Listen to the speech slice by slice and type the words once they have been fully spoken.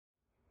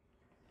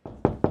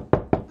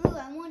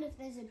I wonder if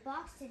there's a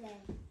box today.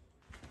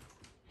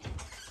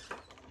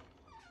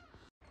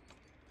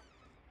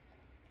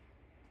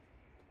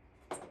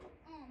 Oh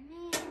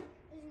man,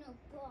 there's no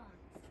box.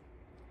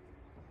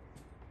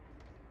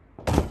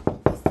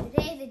 Is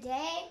today the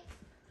day?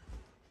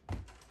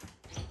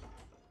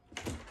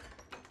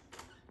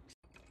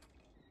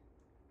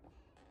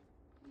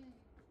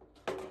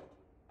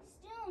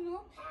 Still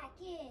no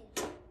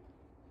package.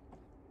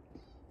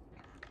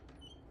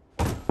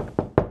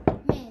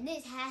 Man,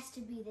 this has to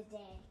be the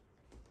day.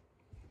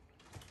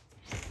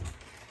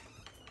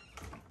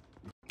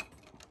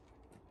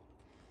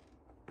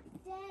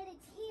 Dad,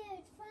 it's here.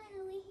 It's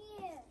finally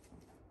here.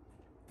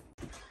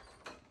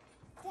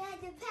 Dad,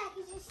 the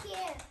package is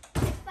here.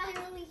 It's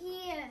finally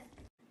here.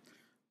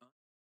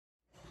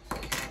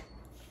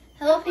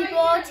 Hello,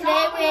 people.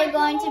 Today we are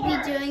going to be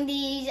doing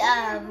these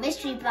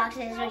mystery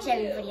boxes, which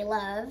everybody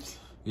loves.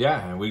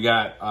 Yeah, we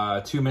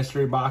got 2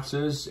 mystery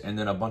boxes and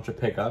then a bunch of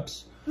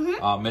pickups.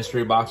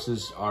 Mystery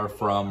boxes are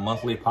from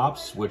Monthly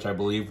Pops, which I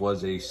believe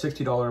was a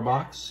 $60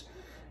 box.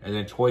 And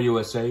then Toy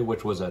USA,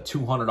 which was a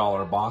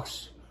 $200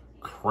 box.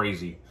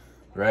 Crazy,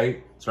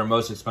 right? It's our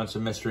most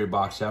expensive mystery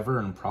box ever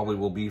and probably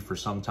will be for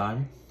some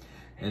time.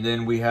 And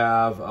then we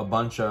have a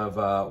bunch of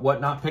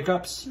Whatnot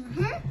pickups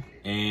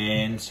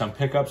and some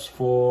pickups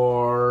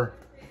for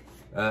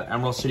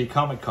Emerald City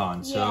Comic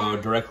Con. So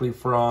directly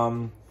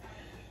from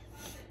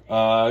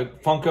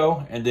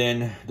Funko, and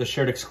then the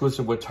shared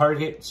exclusive with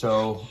Target.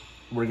 So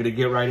we're gonna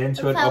get right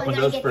into it. Open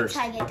those first.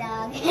 Target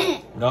dog.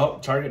 No,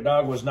 Target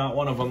dog was not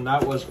one of them.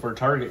 That was for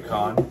Target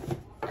Con.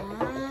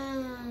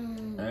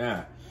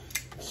 Yeah.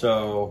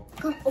 So.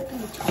 Come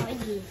open the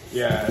Target.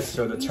 Yeah.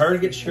 So the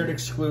Target shared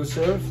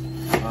exclusive.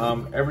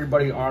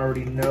 Everybody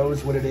already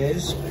knows what it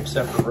is,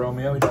 except for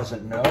Romeo. He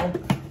doesn't know.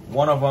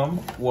 One of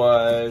them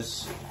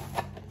was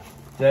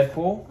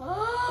Deadpool.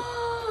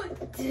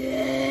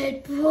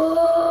 Deadpool.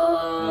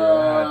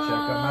 Yeah,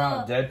 check them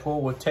out.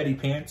 Deadpool with teddy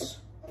pants.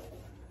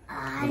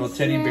 Little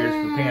teddy bears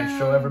for pants.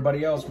 Show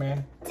everybody else,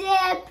 man.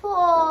 Deadpool.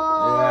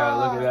 Yeah,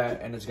 look at that.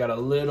 And it's got a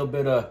little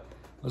bit of,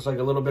 looks like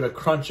a little bit of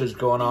crunches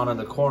going on in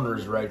the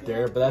corners right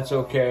there, but that's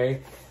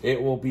okay.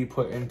 It will be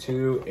put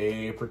into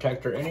a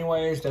protector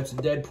anyways. That's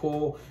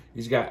Deadpool.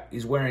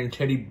 He's wearing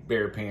teddy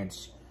bear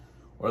pants.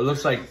 Or it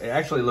looks like, it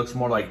actually looks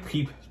more like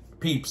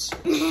Peeps.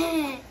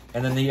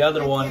 And then the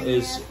other one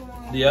is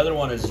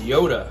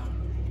Yoda.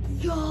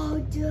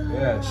 Yoda.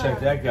 Yeah, check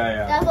that guy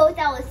out. That's what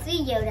that was.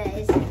 See, Yoda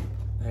is.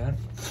 Yeah.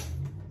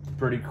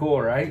 Pretty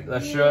cool, right?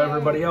 Let's show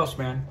everybody else,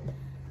 man.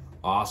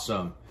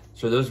 Awesome.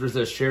 So those were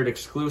the shared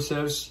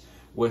exclusives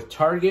with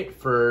Target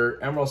for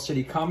Emerald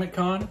City Comic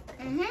Con.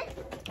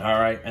 All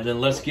right, and then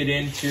let's get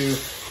into,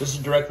 this is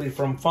directly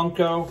from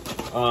Funko.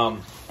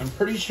 I'm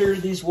pretty sure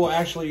these will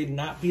actually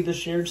not be the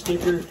shared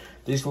sticker.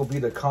 These will be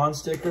the con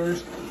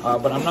stickers,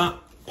 but I'm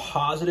not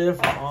positive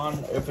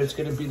on if it's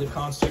gonna be the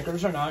con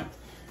stickers or not.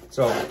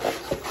 So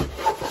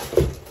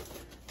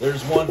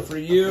there's one for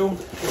you,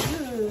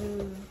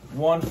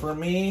 one for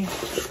me.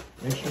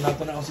 Make sure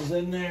nothing else is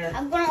in there.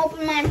 I'm gonna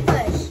open mine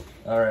first.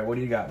 All right, what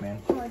do you got, man?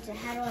 How do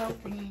I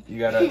open it? You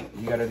gotta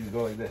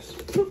go like this.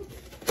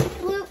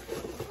 Bloop.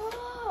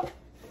 Oh.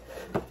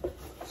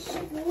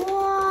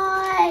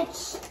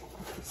 Squatch.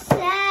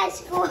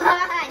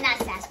 Sasquatch. Not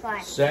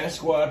Sasquatch.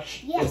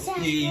 Sasquatch. Yes,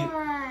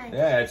 Sasquatch.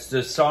 It's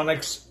the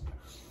Sonic's.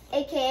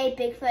 AKA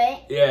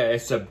Bigfoot. Yeah,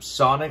 it's a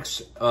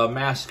Sonic's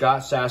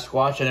mascot,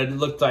 Sasquatch, and it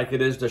looked like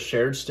it is the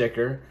shared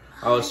sticker.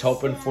 I was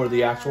hoping for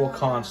the actual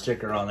con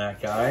sticker on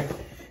that guy.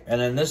 And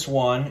then this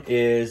one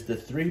is the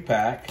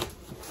 3-pack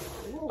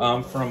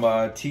from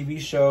a TV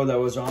show that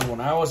was on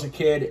when I was a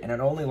kid, and it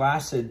only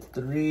lasted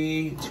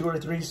 2 or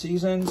 3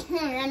 seasons.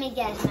 Let me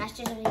guess,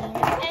 Masters of the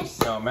Universe?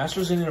 No,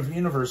 Masters of the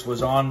Universe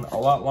was on a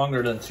lot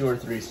longer than 2 or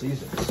 3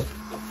 seasons.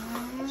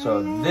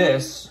 So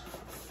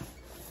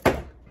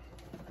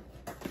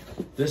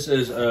this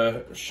is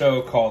a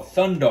show called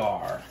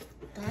Thundar.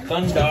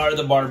 Thundar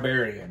the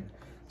Barbarian.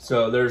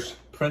 So there's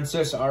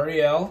Princess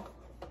Ariel.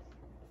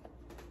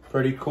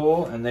 Pretty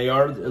cool. And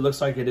it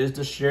looks like it is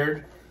the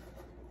shared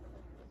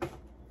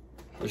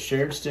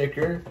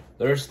sticker.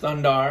 There's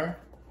Thundar.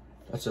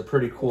 That's a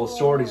pretty cool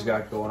sword he's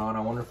got going on.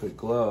 I wonder if it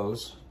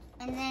glows.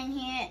 And then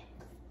here,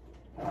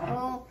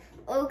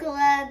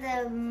 Ookla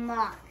the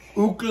Mook.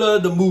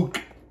 Ookla the Mook.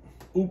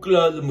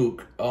 Ookla the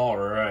Mook. All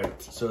right.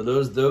 So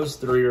those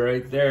 3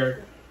 right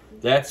there.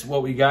 That's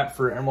what we got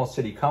for Emerald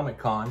City Comic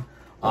Con.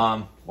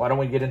 Why don't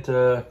we get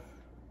into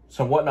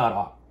some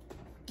Whatnot?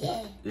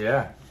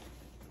 Yeah.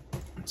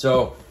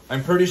 So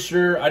I'm pretty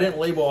sure, I didn't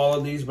label all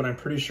of these, but I'm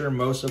pretty sure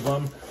most of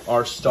them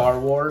are Star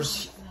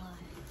Wars.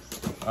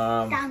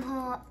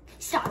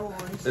 Star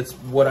Wars. It's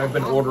what I've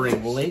been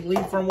ordering lately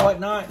from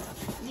Whatnot,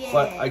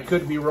 but I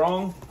could be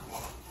wrong.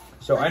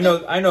 So I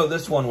know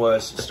this one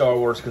was Star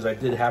Wars because I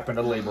did happen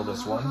to label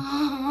this one.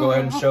 Go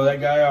ahead and show that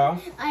guy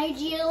off.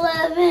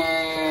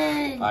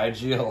 IG-11.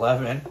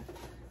 IG-11.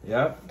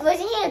 Yep.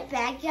 Wasn't he a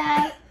bad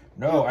guy?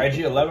 No,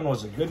 IG-11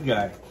 was a good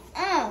guy.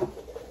 Oh,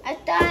 I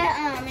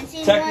thought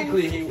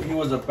Technically, he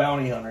was a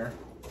bounty hunter.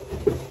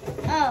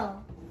 Oh.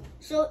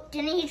 So,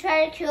 didn't he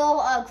try to kill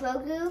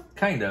Grogu?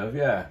 Kind of,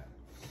 yeah.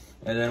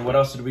 And then what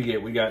else did we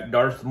get? We got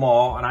Darth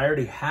Maul, and I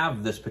already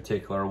have this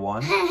particular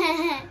one.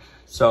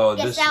 So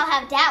Guess I'll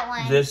have that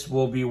one. This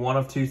will be one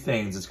of two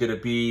things. It's going to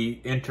be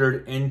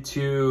entered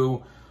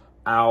into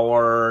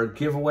our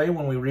giveaway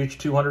when we reach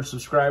 200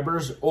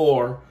 subscribers,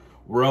 or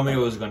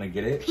Romeo is going to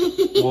get it.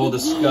 We'll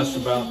discuss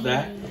about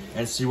that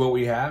and see what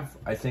we have.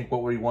 I think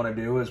what we want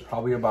to do is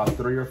probably about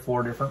 3 or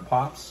 4 different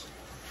pops.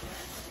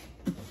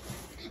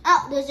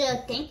 Oh, there's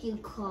a thank you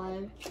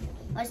card.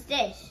 What's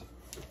this?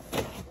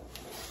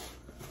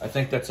 I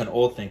think that's an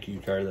old thank you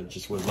card that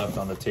just was left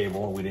on the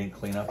table and we didn't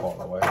clean up all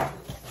the way.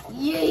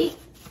 Yay!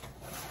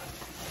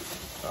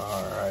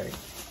 All right.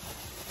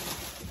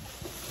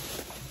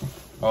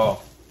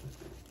 Oh,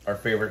 our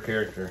favorite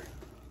character.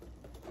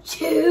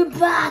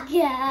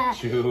 Chewbacca!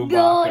 Chewbacca.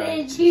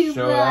 Golden Chewbacca!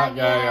 Show that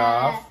guy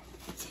off.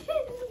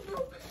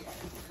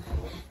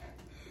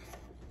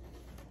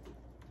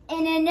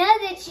 And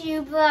another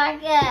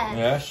Chewbacca!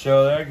 Yeah,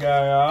 show that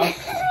guy off.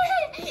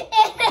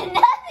 And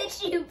another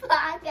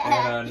Chewbacca!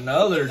 And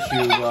another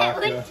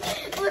Chewbacca.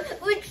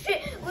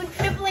 We're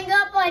tripling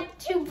up on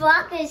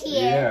Chewbacca's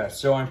here. Yeah,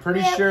 so I'm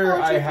pretty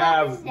sure I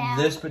have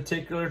this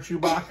particular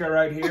Chewbacca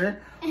right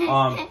here.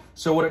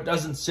 So what it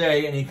doesn't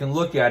say, and you can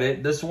look at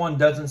it, this one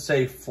doesn't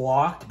say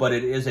flocked, but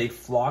it is a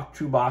flocked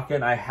Chewbacca,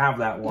 and I have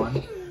that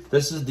one.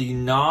 This is the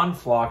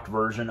non-flocked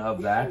version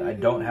of that. I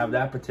don't have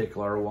that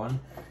particular one.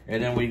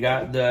 And then we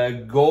got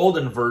the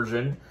golden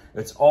version.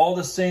 It's all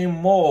the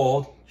same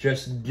mold,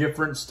 just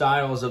different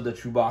styles of the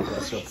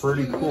Chewbacca. So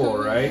pretty cool,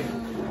 right?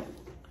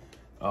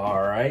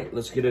 All right,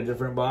 let's get a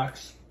different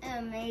box.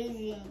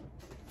 Amazing.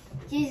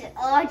 There's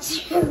all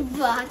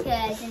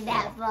Chewbacca's in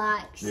that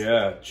box.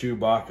 Yeah,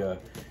 Chewbacca.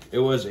 It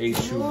was a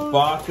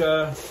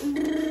Chewbacca.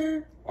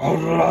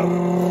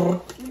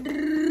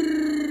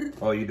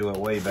 Oh, you do it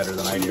way better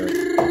than I do it.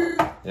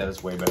 Yeah,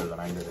 that's way better than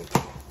I did it.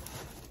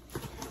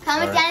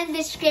 Comment down in the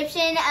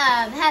description.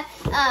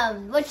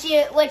 What's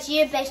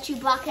your best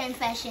Chewbacca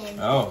impression?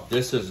 Oh,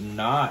 this is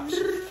not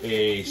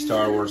a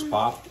Star Wars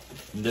pop.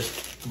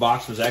 This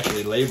box was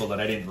actually labeled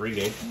and I didn't read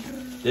it.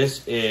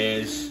 This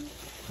is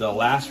the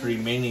last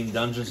remaining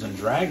Dungeons and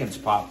Dragons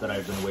pop that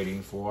I've been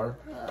waiting for.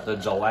 The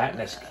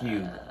Gelatinous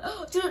Cube.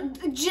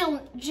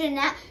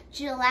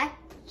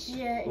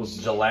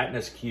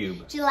 Gelatinous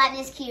Cube.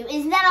 Gelatinous Cube.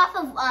 Isn't that off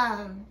of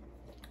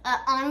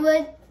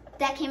Onward?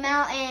 That came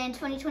out in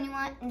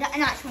 2021. Not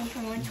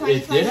 2021. 2020.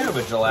 It did have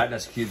a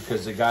Gelatinous Cube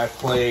because the guy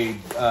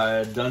played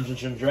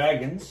Dungeons and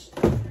Dragons,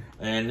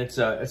 and it's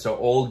an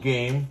old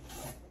game.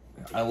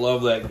 I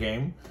love that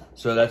game.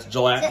 So that's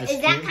Gelatinous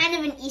Cube. Is that kind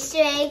of an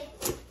Easter egg?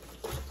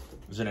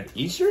 Is it an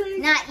Easter egg?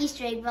 Not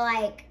Easter egg, but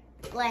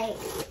like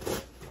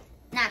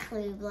not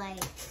clue.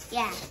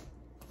 Yeah,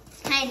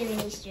 it's kind of an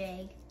Easter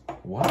egg.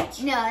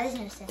 What? No, there's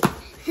no sense.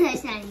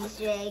 It's not an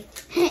Easter egg.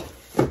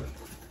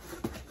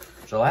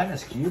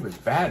 Gelatinous Cube is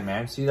bad,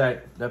 man. See,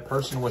 that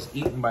person was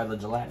eaten by the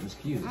Gelatinous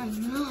Cube. I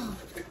know.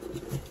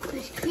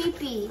 It's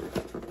creepy.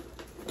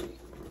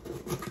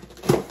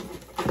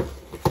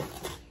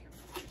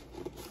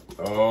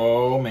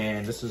 Oh,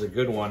 man. This is a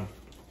good one.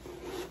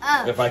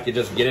 Oh. If I could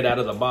just get it out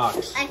of the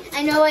box.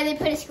 I know why they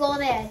put a skull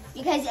there.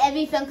 Because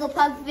every Funko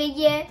Pop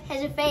figure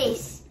has a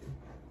face.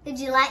 The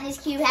Gelatinous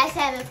Cube has to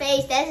have a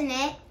face, doesn't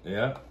it?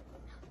 Yeah.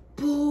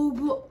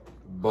 Boba.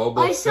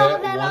 Boba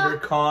Fett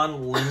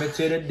WonderCon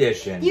Limited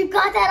Edition. You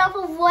got that off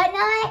of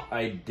Whatnot?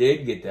 I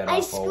did get that off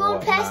of Whatnot. I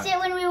scrolled past it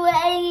when we were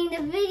editing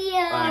the video.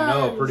 I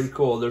know, pretty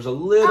cool. There's a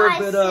little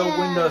bit of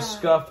window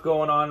scuff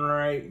going on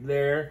right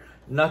there.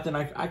 Nothing,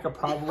 I could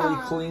probably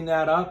clean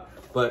that up.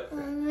 But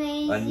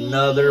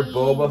another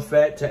Boba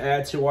Fett to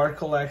add to our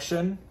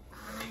collection.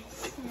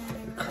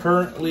 Awesome.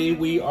 Currently,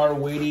 we are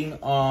waiting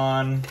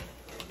on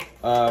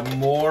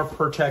more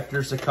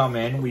protectors to come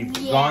in. We've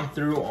gone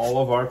through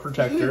all of our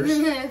protectors.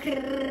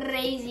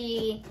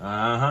 Crazy.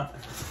 Uh-huh.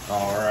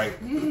 All right.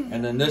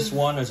 And then this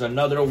one is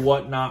another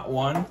Whatnot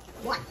one.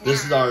 Whatnot.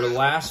 This is our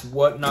last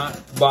Whatnot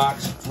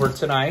box for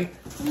tonight.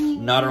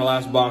 Not our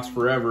last box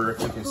forever.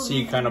 If you can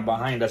see kind of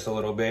behind us a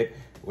little bit,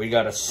 we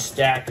got a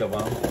stack of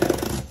them.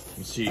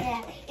 You see.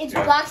 Yeah, it's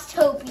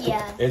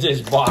Boxtopia. It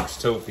is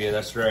Boxtopia,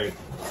 that's right.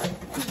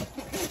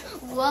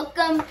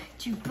 Welcome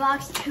to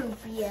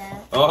Boxtopia.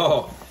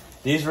 Oh,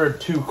 these were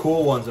 2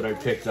 cool ones that I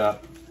picked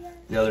up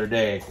the other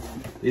day.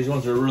 These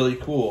ones are really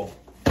cool.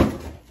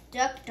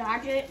 Duck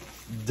Dodger.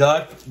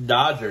 Duck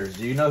Dodgers.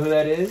 Do you know who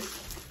that is?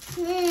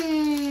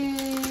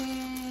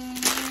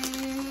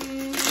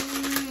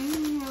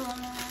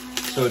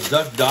 So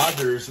Duck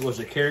Dodgers was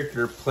a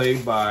character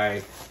played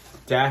by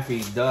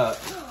Daffy Duck.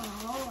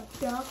 Oh,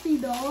 Daffy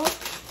Duck.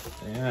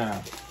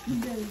 Yeah.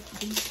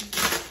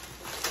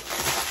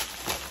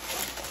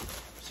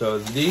 So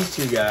these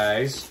 2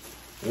 guys,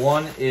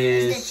 one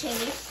is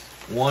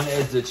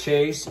the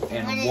chase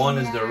and one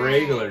is the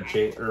regular,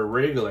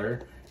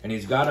 and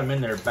he's got them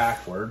in there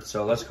backwards.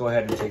 So let's go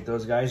ahead and take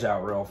those guys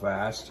out real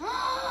fast.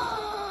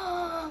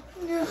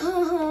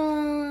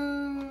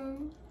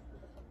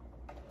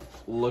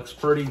 Looks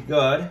pretty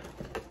good.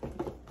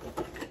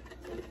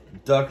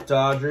 Duck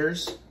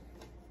Dodgers.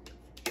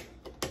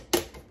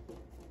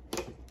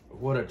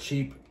 What a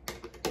cheap,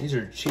 these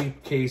are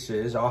cheap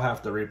cases. I'll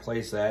have to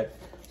replace that.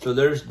 So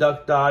there's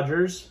Duck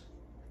Dodgers,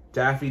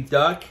 Daffy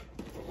Duck,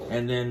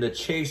 and then the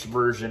Chase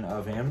version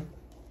of him.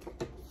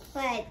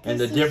 But and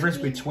the difference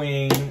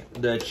between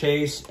the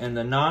Chase and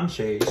the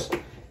non-Chase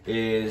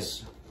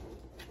is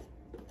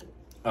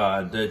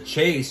the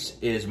Chase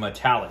is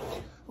metallic.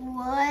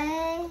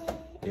 What?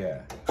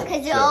 Yeah.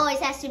 Because there always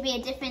has to be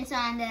a difference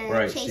on the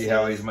Right, Chases. see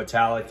how he's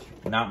metallic,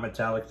 not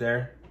metallic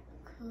there?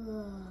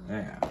 Cool.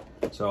 Yeah.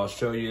 So I'll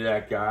show you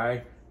that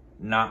guy.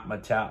 Not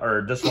metallic,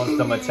 or this one's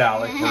the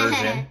metallic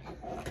version.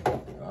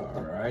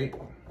 All right.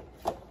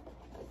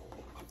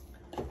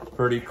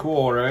 Pretty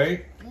cool,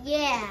 right?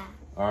 Yeah.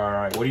 All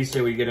right. What do you say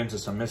we get into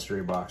some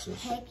mystery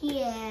boxes? Heck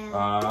yeah.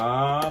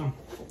 I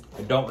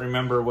don't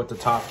remember what the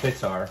top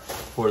hits are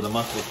for the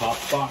monthly pop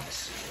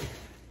box,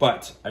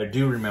 but I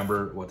do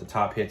remember what the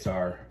top hits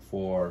are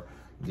for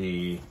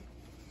the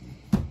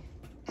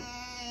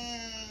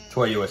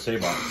Toy USA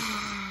box.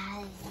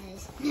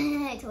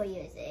 Toy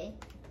USA.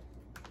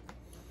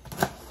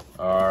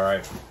 All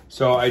right.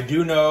 So I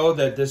do know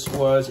that this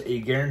was a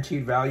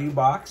guaranteed value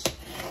box.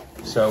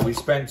 So we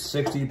spent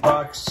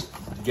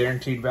 $60,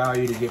 guaranteed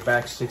value to get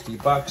back $60.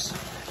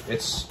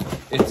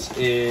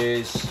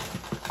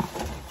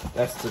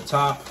 That's the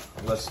top.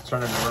 Let's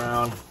turn it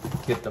around,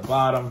 get the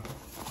bottom.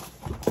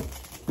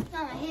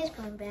 Oh, my hair's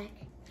going back.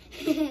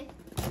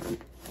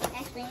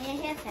 Let's bring your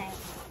hair back.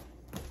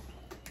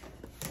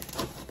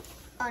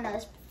 Oh no,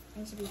 this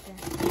needs to be fair.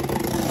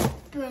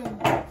 Boom.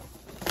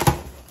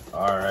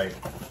 All right.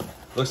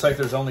 Looks like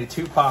there's only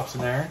 2 pops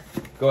in there.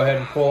 Go ahead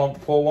and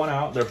pull one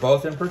out. They're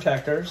both in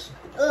protectors.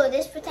 Oh,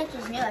 this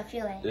protector's new, I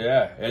feel like.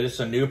 Yeah, it's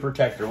a new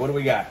protector. What do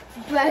we got?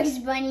 Bugs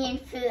Bunny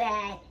and Fruit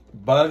Hat.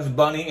 Bugs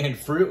Bunny and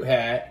Fruit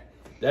Hat.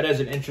 That is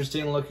an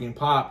interesting looking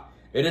pop.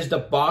 It is the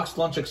Box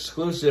Lunch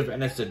exclusive,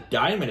 and it's a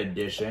diamond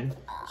edition.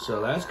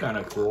 So that's kind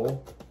of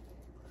cool.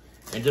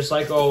 And just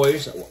like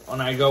always,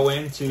 when I go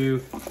in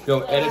to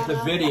go edit the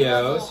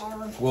videos,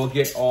 we'll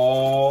get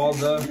all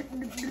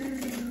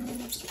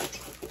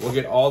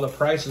the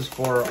prices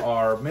for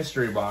our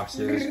mystery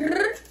boxes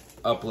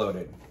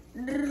uploaded.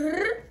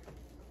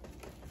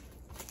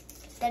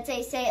 That's how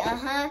you say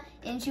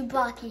in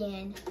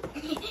Chewbacca.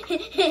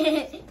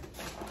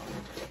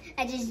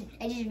 I just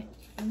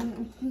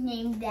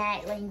named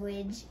that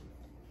language.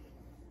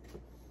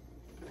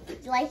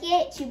 Like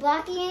it?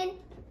 Chewbacca?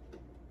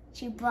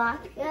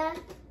 Chewbacca,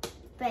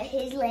 but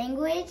his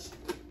language?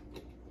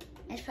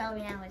 That's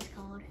probably not what it's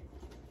called.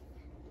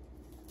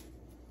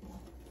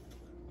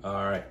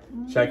 All right,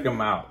 check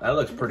them out. That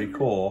looks pretty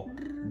cool.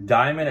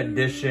 Diamond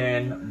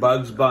edition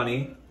Bugs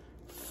Bunny,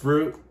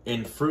 Fruit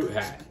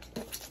Hat.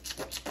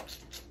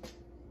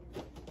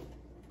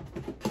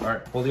 All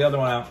right, pull the other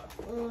one out.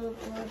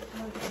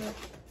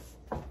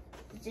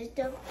 Just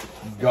a...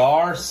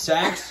 Gar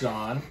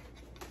Saxon.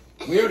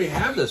 We already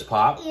have this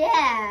pop.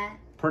 Yeah.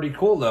 Pretty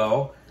cool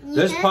though. Yeah.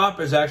 This pop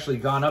has actually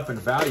gone up in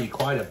value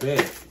quite a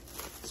bit.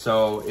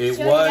 So it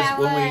was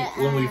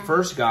when we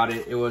first got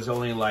it, it was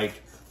only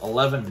like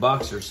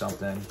 $11 or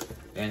something.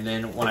 And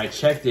then when I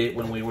checked it,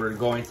 when we were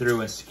going through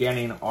and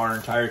scanning our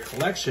entire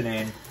collection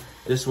in,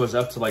 this was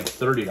up to like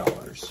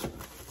 $30.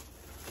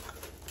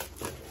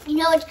 You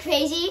know what's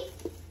crazy?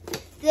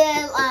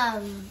 The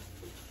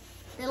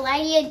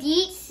Lydia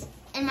Dietz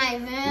in my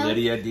room.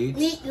 Lydia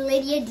Dietz.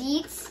 Lydia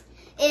Dietz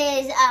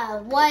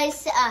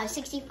was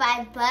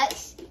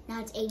 $65. Now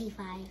it's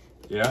 $85.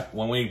 Yeah,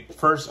 when we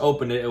first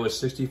opened it, it was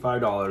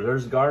 $65.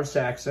 There's Gar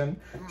Saxon,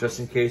 just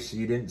in case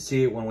you didn't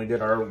see it when we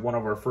did one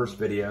of our first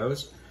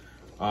videos.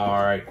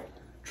 All right,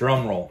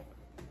 drum roll.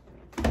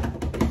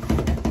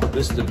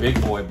 This is the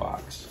big boy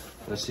box.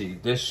 Let's see,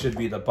 this should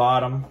be the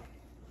bottom.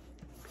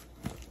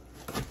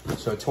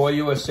 So Toy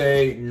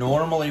USA,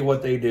 normally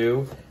what they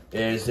do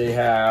is they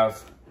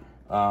have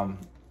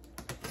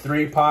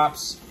 3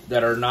 pops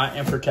that are not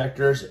in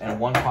protectors and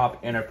 1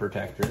 pop in a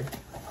protector.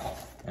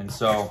 And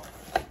so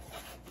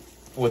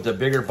with a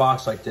bigger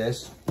box like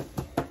this,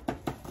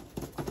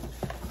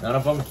 none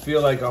of them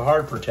feel like a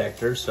hard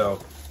protector, so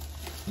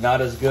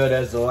not as good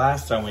as the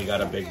last time we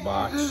got a big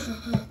box.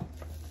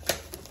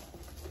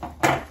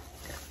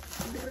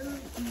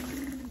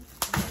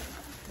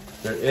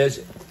 There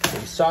is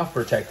a soft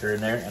protector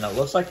in there, and it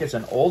looks like it's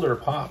an older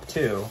pop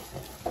too.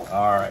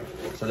 All right,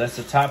 so that's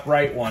the top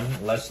right one.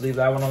 Let's leave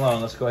that one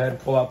alone. Let's go ahead and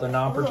pull out the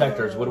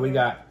non-protectors. What do we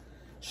got?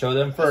 Show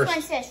them first.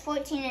 This one says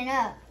 14 and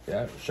up.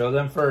 Yeah, show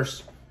them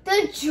first.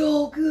 The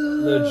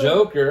Joker. The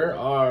Joker.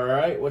 All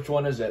right, which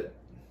one is it?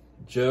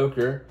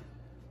 Joker.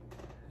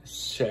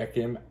 Check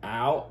him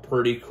out.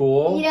 Pretty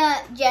cool. You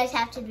don't just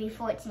have to be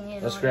 14 years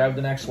old. Let's grab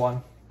the next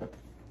one.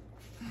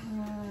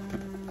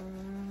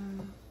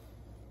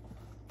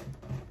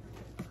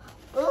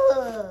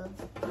 Ooh,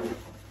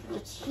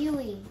 it's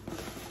Huey.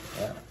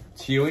 Yeah,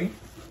 it's Huey.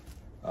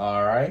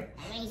 All right.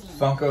 Amazing.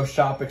 Funko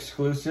Shop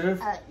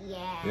exclusive.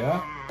 Yeah.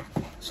 Yeah.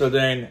 So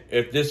then,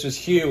 if this is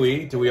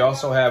Huey, do we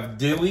also have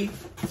Dewey?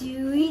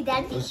 Dewey,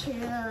 that'd be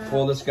cool.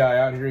 Pull this guy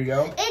out. Here you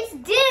go. It's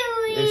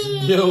Dewey. Dewey.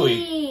 It's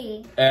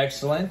Dewey.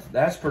 Excellent.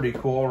 That's pretty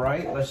cool,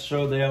 right? Let's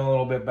show them a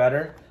little bit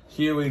better.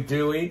 Huey,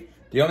 Dewey.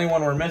 The only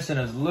one we're missing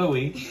is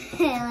Louie.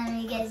 Let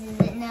me guess. Is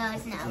it? No,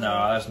 it's not.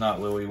 No, that's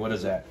not Louie. What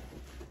is that?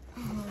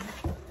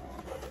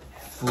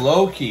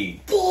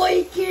 Floki.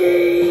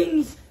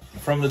 Vikings.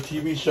 From the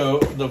TV show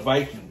The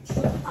Vikings.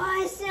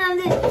 Awesome.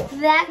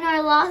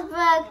 Ragnar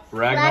Lothbrok.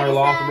 Lagatha,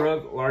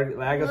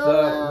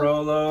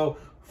 Rollo,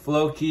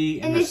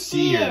 Floki, and the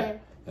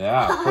Seer.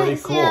 Yeah, pretty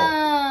cool.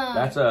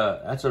 That's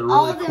a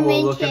really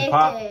cool looking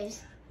pop.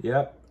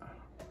 Yep.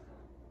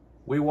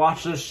 We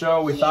watched this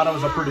show. We thought it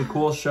was a pretty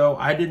cool show.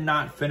 I did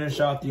not finish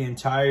out the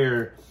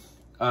entire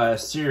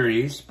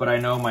series, but I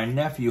know my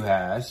nephew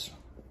has.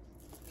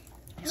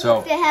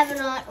 So they have it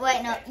on.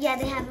 Wait, no. Yeah,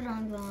 they have it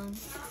on wrong.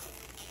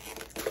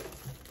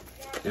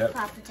 Yep.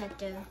 Pop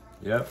protector.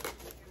 Yep.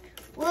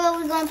 Well,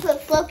 we're gonna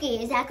put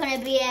Floki. Is that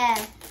gonna be a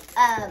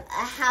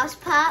house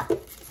pop?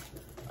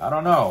 I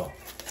don't know.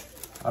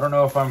 I don't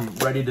know if I'm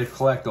ready to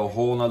collect a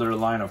whole nother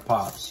line of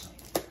pops.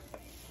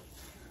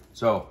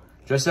 So,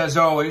 just as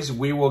always,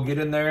 we will get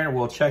in there and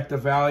we'll check the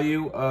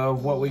value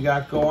of what we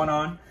got going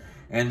on.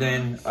 And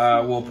then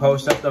we'll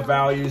post up the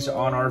values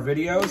on our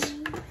videos.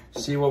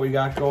 See what we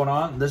got going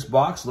on. This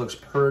box looks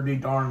pretty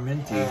darn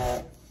minty.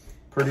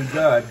 Pretty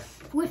good.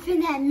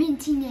 Whipping that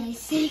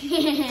mintiness.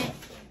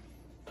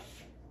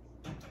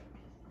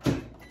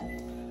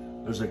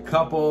 There's a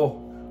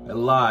couple. I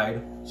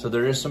lied. So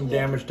there is some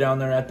damage down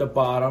there at the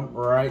bottom,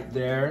 right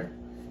there.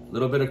 A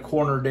little bit of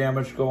corner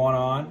damage going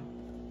on.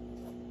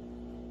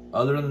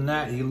 Other than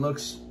that, he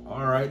looks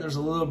all right. There's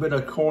a little bit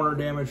of corner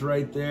damage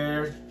right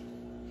there.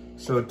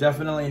 So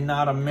definitely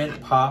not a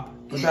mint pop,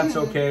 but that's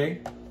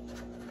okay.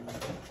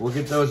 We'll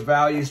get those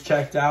values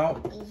checked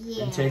out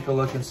and take a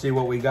look and see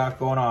what we got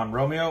going on.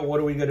 Romeo, what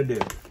are we gonna do?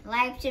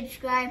 Like,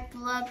 subscribe,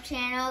 blow up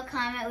channel,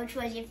 comment which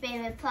was your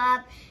favorite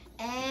pop,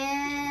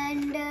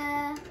 and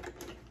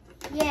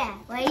yeah,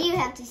 what do you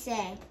have to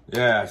say?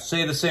 Yeah,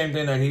 say the same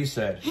thing that he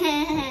said.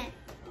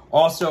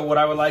 Also, what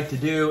I would like to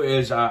do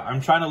is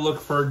I'm trying to look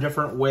for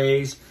different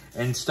ways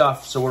and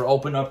stuff, so we're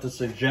open up to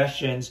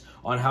suggestions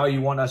on how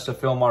you want us to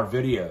film our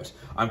videos.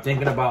 I'm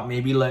thinking about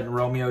maybe letting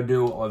Romeo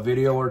do a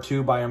video or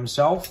two by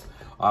himself,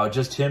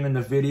 just him in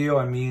the video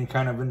and me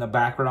kind of in the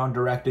background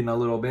directing a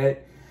little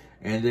bit,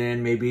 and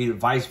then maybe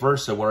vice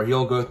versa, where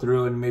he'll go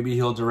through and maybe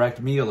he'll direct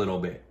me a little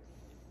bit.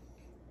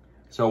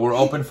 So we're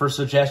open for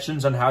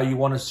suggestions on how you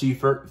want to see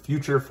for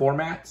future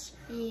formats.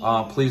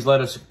 Yeah. Please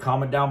let us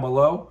comment down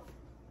below.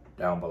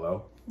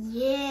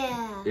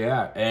 Yeah.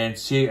 Yeah, and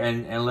see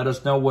and let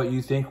us know what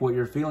you think, what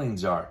your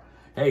feelings are.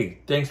 Hey,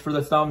 thanks for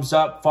the thumbs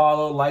up,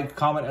 follow, like,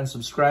 comment, and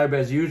subscribe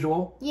as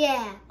usual.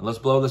 Yeah. And let's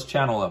blow this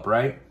channel up,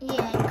 right?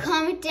 Yeah.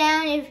 Comment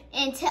down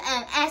and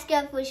ask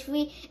us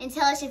and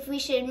tell us if we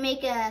should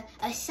make a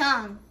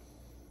song.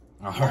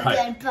 All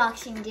right. The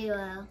unboxing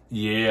duo.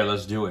 Yeah,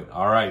 let's do it.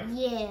 All right.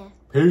 Yeah.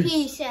 Peace.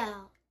 Peace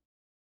out.